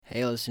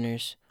Hey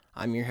listeners,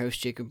 I'm your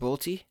host Jacob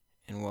Bolte,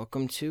 and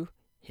welcome to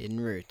Hidden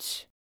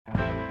Roots.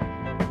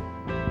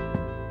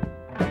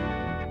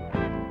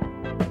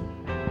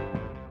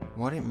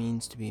 What it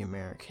means to be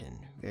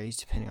American varies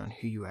depending on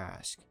who you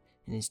ask,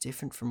 and is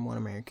different from one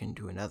American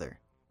to another.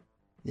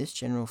 This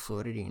general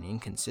fluidity and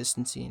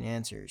inconsistency in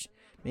answers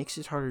makes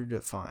it harder to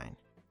define,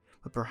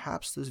 but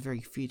perhaps those very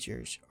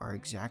features are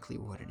exactly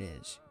what it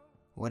is,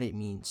 what it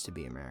means to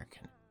be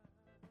American.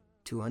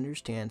 To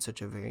understand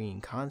such a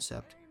varying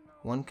concept,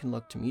 one can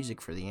look to music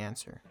for the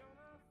answer.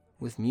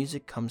 With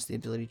music comes the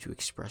ability to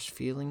express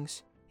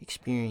feelings,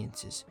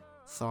 experiences,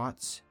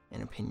 thoughts,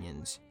 and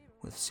opinions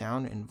with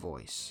sound and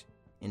voice,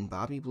 and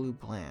Bobby Blue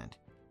Bland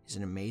is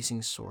an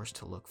amazing source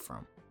to look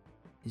from.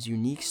 His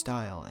unique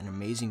style and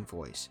amazing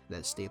voice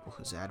that staple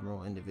his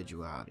admirable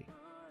individuality.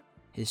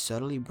 His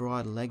subtly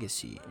broad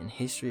legacy and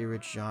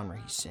history-rich genre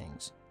he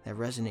sings that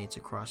resonates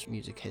across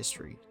music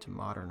history to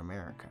modern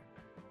America.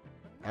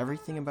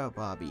 Everything about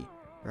Bobby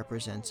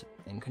represents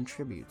and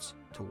contributes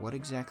to what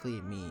exactly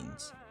it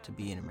means to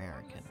be an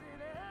American.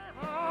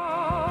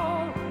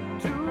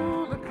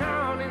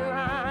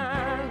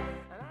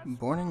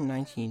 Born in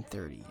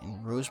 1930 in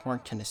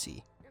Rosemark,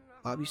 Tennessee,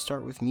 Bobby's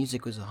start with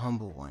music was a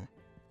humble one,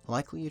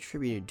 likely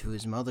attributed to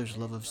his mother's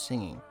love of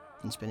singing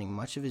and spending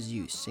much of his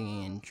youth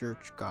singing in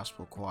church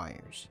gospel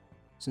choirs.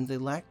 Since they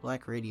lacked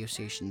black radio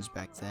stations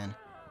back then,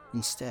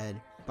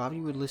 instead, Bobby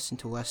would listen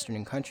to Western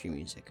and country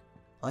music,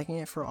 liking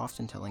it for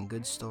often telling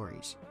good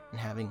stories and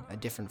having a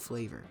different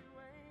flavor.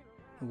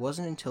 It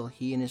wasn't until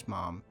he and his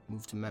mom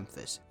moved to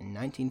Memphis in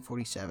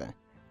 1947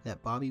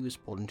 that Bobby was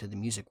pulled into the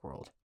music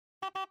world.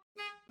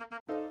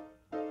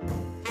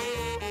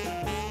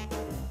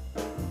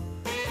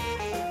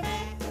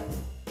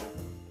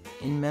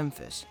 In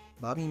Memphis,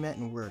 Bobby met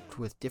and worked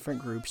with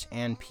different groups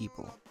and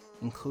people,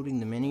 including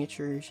the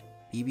Miniatures,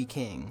 B.B.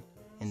 King,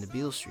 and the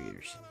Beale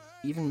Streeters,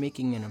 even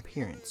making an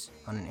appearance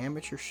on an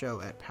amateur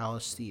show at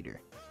Palace Theater.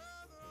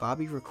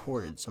 Bobby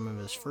recorded some of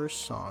his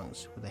first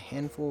songs with a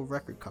handful of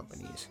record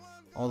companies,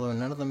 although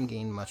none of them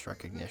gained much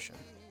recognition.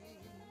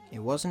 It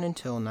wasn't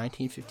until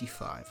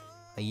 1955,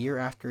 a year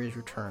after his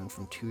return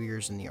from 2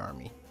 years in the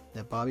Army,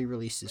 that Bobby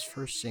released his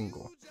first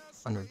single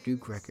under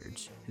Duke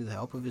Records through the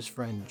help of his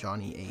friend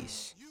Johnny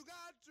Ace.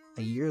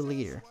 A year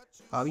later,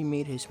 Bobby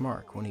made his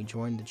mark when he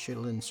joined the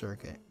Chitlin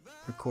Circuit,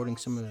 recording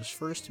some of his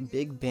first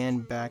big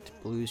band-backed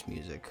blues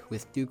music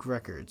with Duke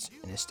Records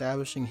and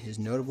establishing his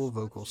notable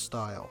vocal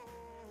style.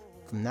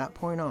 From that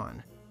point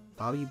on,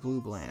 Bobby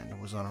Blue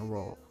Bland was on a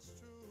roll.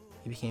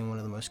 He became one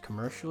of the most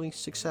commercially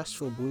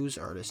successful blues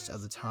artists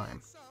of the time,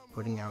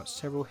 putting out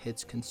several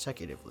hits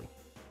consecutively.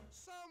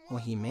 While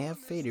he may have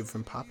faded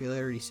from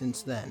popularity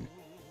since then,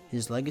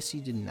 his legacy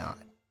did not.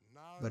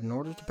 But in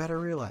order to better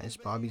realize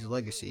Bobby's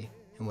legacy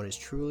and what is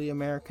truly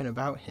American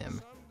about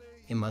him,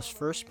 it must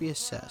first be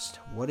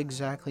assessed what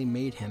exactly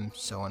made him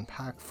so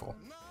impactful.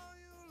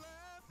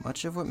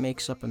 Much of what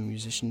makes up a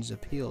musician's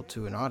appeal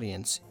to an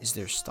audience is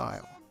their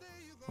style,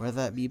 whether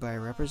that be by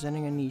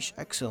representing a niche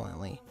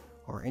excellently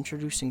or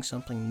introducing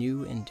something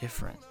new and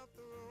different.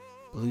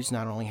 Blues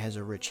not only has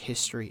a rich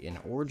history and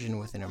origin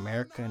within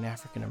America and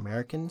African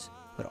Americans,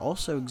 but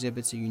also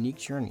exhibits a unique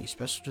journey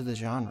special to the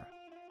genre.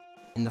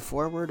 In the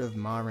foreword of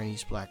Ma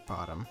Rainey's Black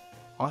Bottom,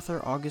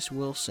 author August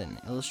Wilson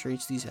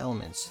illustrates these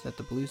elements that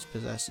the blues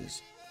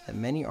possesses, that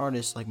many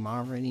artists like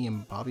Ma Rainey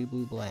and Bobby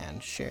Blue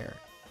Bland share,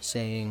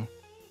 saying,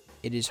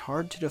 "It is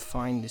hard to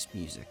define this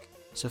music.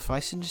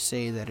 Suffice it to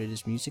say that it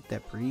is music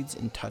that breathes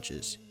and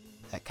touches,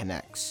 that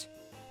connects,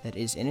 that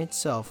is in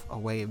itself a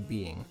way of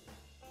being,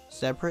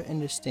 separate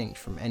and distinct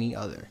from any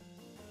other.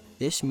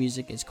 This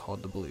music is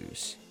called the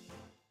blues."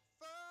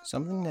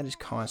 Something that is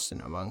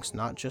constant amongst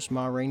not just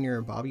Ma Rainey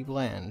or Bobby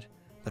Bland,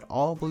 but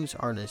all blues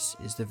artists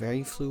is the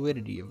very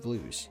fluidity of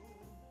blues.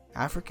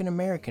 African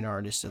American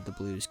artists of the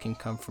blues can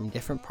come from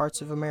different parts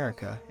of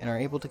America and are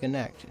able to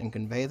connect and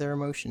convey their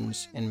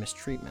emotions and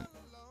mistreatment,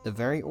 the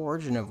very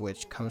origin of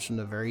which comes from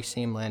the very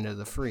same land of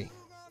the free.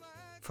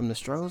 From the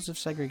struggles of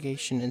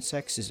segregation and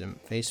sexism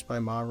faced by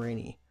Ma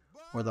Rainey,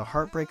 or the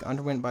heartbreak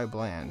underwent by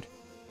Bland,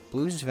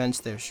 blues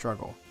vents their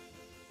struggle.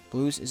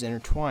 Blues is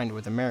intertwined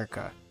with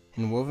America,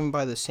 and woven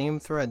by the same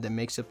thread that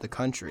makes up the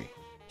country,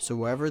 so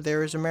wherever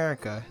there is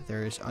America,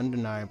 there is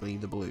undeniably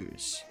the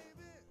blues.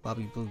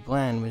 Bobby Blue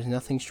Bland was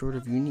nothing short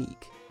of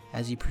unique,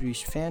 as he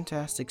produced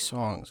fantastic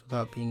songs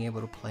without being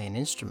able to play an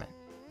instrument.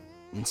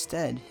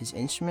 Instead, his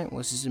instrument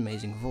was his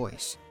amazing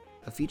voice,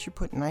 a feature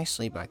put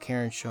nicely by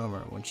Karen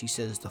Schomer when she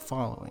says the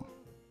following: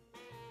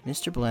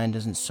 "Mr. Bland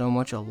doesn't so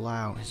much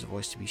allow his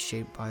voice to be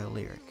shaped by a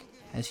lyric,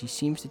 as he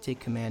seems to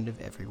take command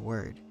of every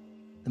word.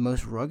 The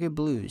most rugged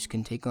blues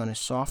can take on a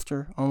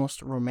softer,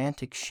 almost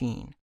romantic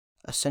sheen.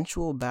 A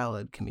sensual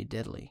ballad can be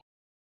deadly.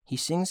 He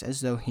sings as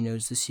though he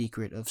knows the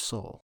secret of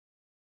soul."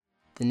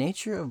 The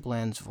nature of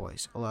Bland's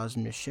voice allows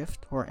him to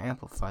shift or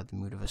amplify the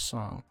mood of a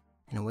song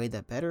in a way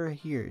that better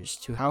adheres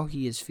to how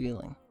he is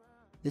feeling.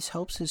 This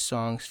helps his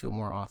songs feel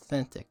more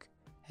authentic,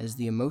 as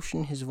the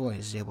emotion his voice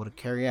is able to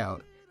carry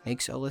out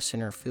makes a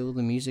listener feel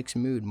the music's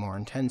mood more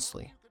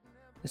intensely.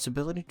 This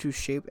ability to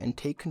shape and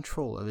take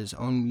control of his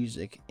own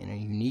music in a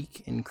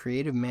unique and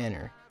creative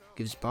manner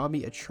gives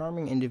Bobby a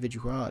charming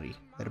individuality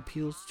that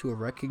appeals to a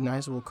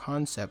recognizable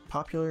concept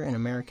popular in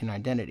American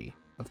identity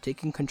of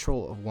taking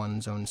control of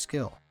one's own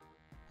skill.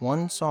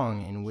 One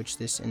song in which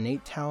this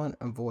innate talent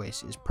of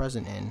voice is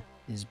present in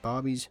is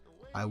Bobby's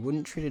 "I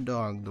Wouldn't Treat a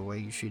Dog the Way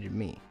You Treated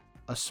Me,"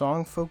 a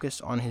song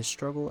focused on his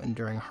struggle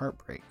enduring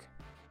heartbreak.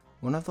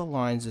 One of the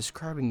lines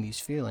describing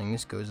these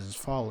feelings goes as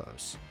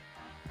follows.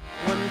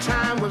 One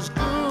time was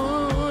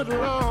good,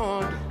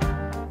 Lord.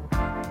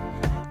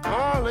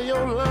 All of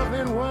your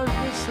loving was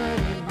the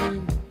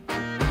same.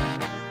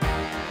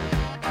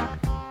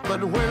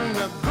 But when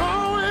the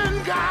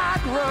going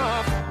got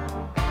rough,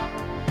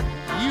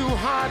 you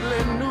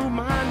hardly knew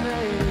my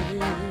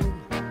name.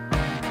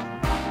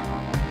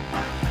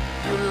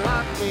 You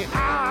locked me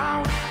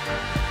out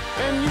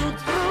and you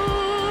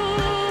threw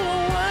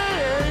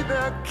away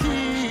the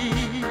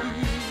key.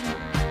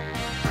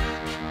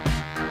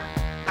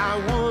 I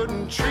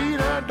wouldn't treat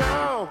a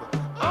dog,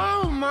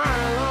 oh my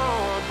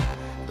Lord,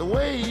 the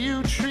way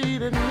you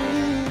treated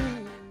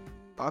me.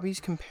 Bobby's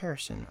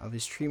comparison of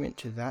his treatment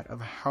to that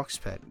of a house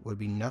pet would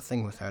be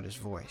nothing without his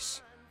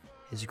voice.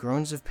 His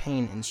groans of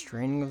pain and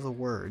straining of the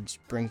words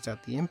brings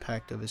out the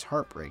impact of his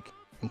heartbreak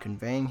in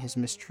conveying his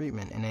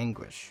mistreatment and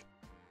anguish.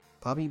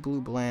 Bobby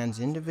Blue Bland's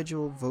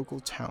individual vocal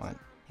talent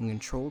and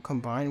control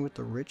combined with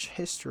the rich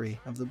history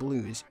of the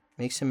blues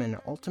makes him an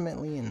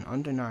ultimately and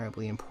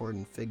undeniably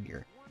important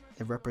figure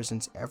that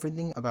represents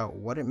everything about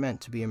what it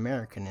meant to be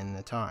American in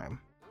the time,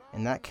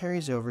 and that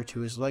carries over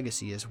to his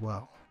legacy as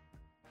well.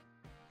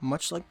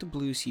 Much like the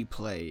blues he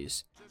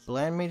plays,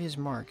 Bland made his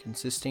mark and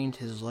sustained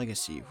his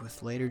legacy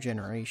with later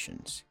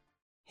generations.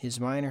 His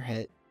minor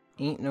hit,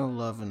 "Ain't No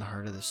Love in the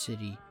Heart of the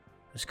City,"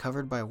 was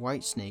covered by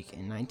Whitesnake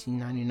in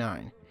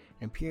 1999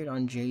 and appeared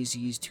on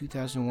Jay-Z's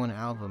 2001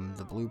 album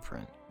The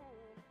Blueprint.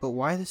 But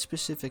why this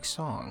specific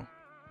song?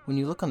 When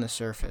you look on the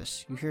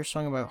surface, you hear a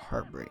song about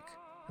heartbreak,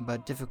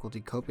 about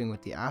difficulty coping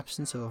with the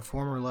absence of a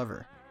former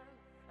lover.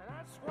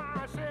 That's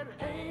why I said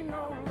ain't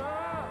no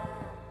love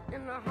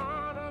in the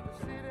heart of the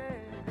city.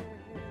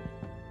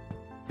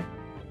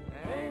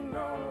 Ain't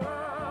no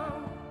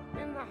love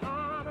in the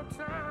heart of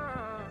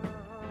town.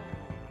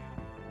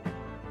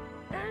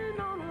 Ain't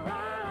no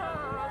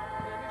love,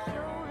 and it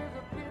sure is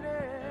a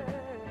pity.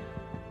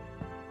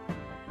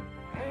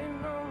 Ain't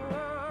no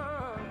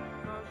love,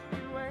 'cause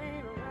you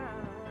ain't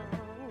around.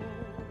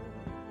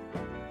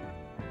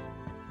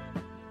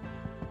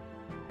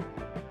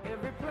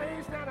 Every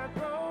place that I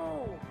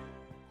go.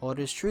 While it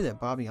is true that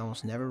Bobby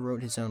almost never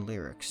wrote his own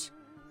lyrics,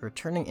 the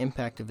returning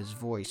impact of his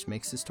voice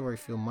makes the story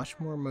feel much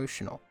more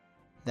emotional.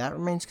 That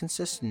remains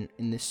consistent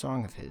in this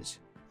song of his,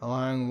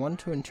 allowing one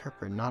to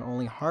interpret not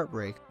only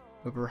heartbreak,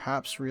 but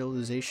perhaps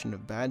realization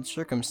of bad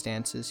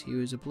circumstances he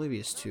was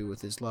oblivious to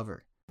with his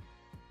lover.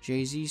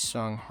 Jay-Z's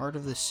song "Heart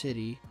of the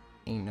City,"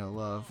 "Ain't No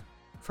Love,"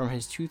 from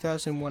his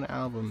 2001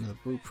 album The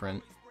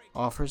Blueprint,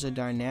 offers a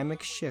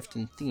dynamic shift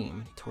in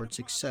theme towards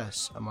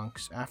success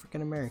amongst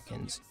African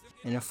Americans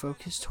and a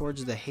focus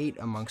towards the hate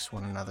amongst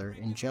one another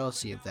and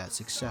jealousy of that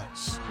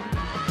success.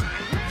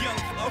 Young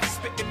folks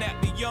spitting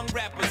at me, young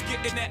rappers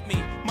getting at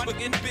me. My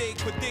looking big,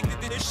 predicted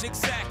this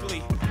exactly.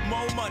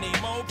 More money,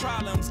 more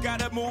problems,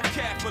 gotta move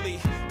carefully.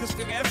 Cause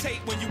fans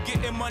hate when you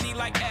getting money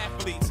like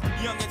athletes.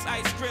 Youngins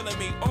ice grilling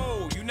me,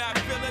 oh, you not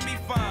feeling me?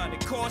 Fine,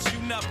 it costs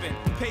you nothing,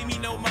 pay me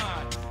no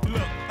mind.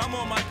 Look, I'm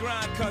on my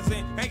grind,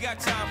 cousin, ain't got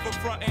time for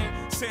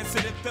frontin'.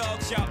 Sensitive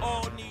thugs, y'all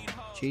all need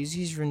hugs.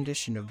 Jay-Z's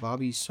rendition of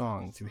Bobby's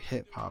song through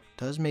hip-hop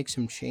does make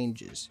some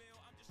changes,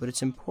 but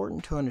it's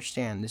important to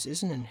understand this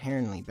isn't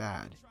inherently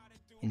bad.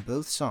 In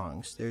both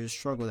songs, there is a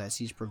struggle that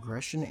sees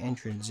progression and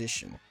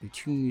transition through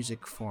two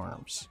music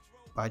forms.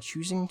 By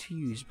choosing to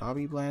use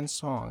Bobby Bland's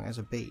song as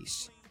a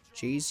base,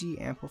 Jay-Z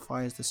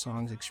amplifies the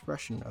song's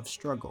expression of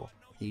struggle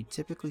that you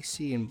typically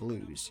see in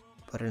blues,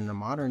 but in a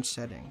modern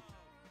setting.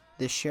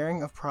 This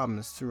sharing of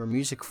problems through a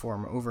music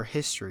form over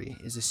history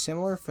is a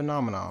similar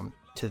phenomenon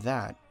to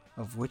that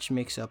of which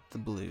makes up the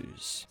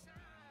blues.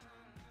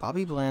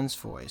 Bobby Bland's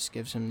voice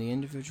gives him the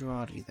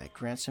individuality that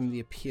grants him the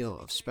appeal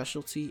of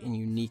specialty and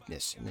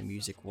uniqueness in the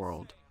music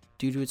world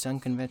due to its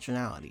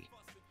unconventionality.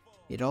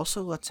 It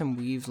also lets him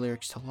weave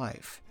lyrics to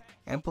life,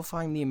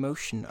 amplifying the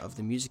emotion of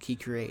the music he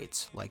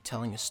creates, like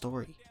telling a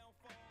story.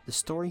 The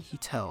story he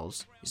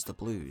tells is the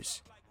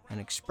blues, an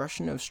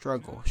expression of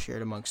struggle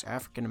shared amongst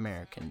African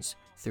Americans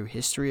through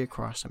history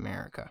across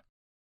America.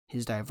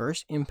 His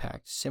diverse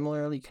impact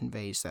similarly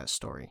conveys that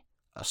story,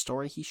 a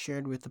story he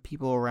shared with the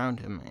people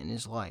around him in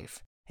his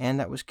life, and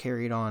that was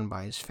carried on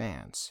by his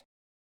fans.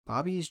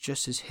 Bobby is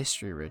just as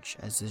history-rich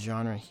as the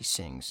genre he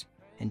sings,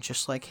 and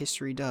just like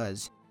history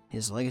does,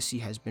 his legacy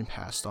has been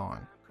passed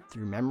on,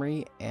 through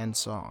memory and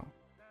song.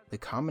 The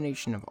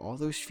combination of all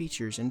those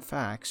features and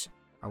facts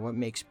are what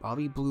makes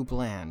Bobby Blue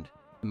Bland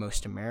the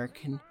most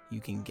American you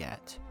can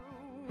get.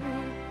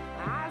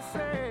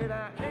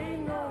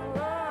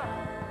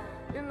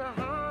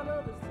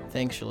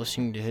 Thanks for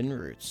listening to Hidden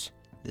Roots.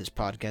 This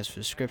podcast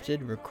was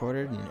scripted,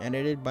 recorded, and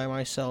edited by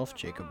myself,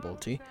 Jacob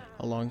Bolte,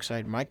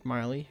 alongside Mike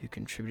Miley, who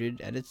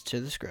contributed edits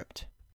to the script.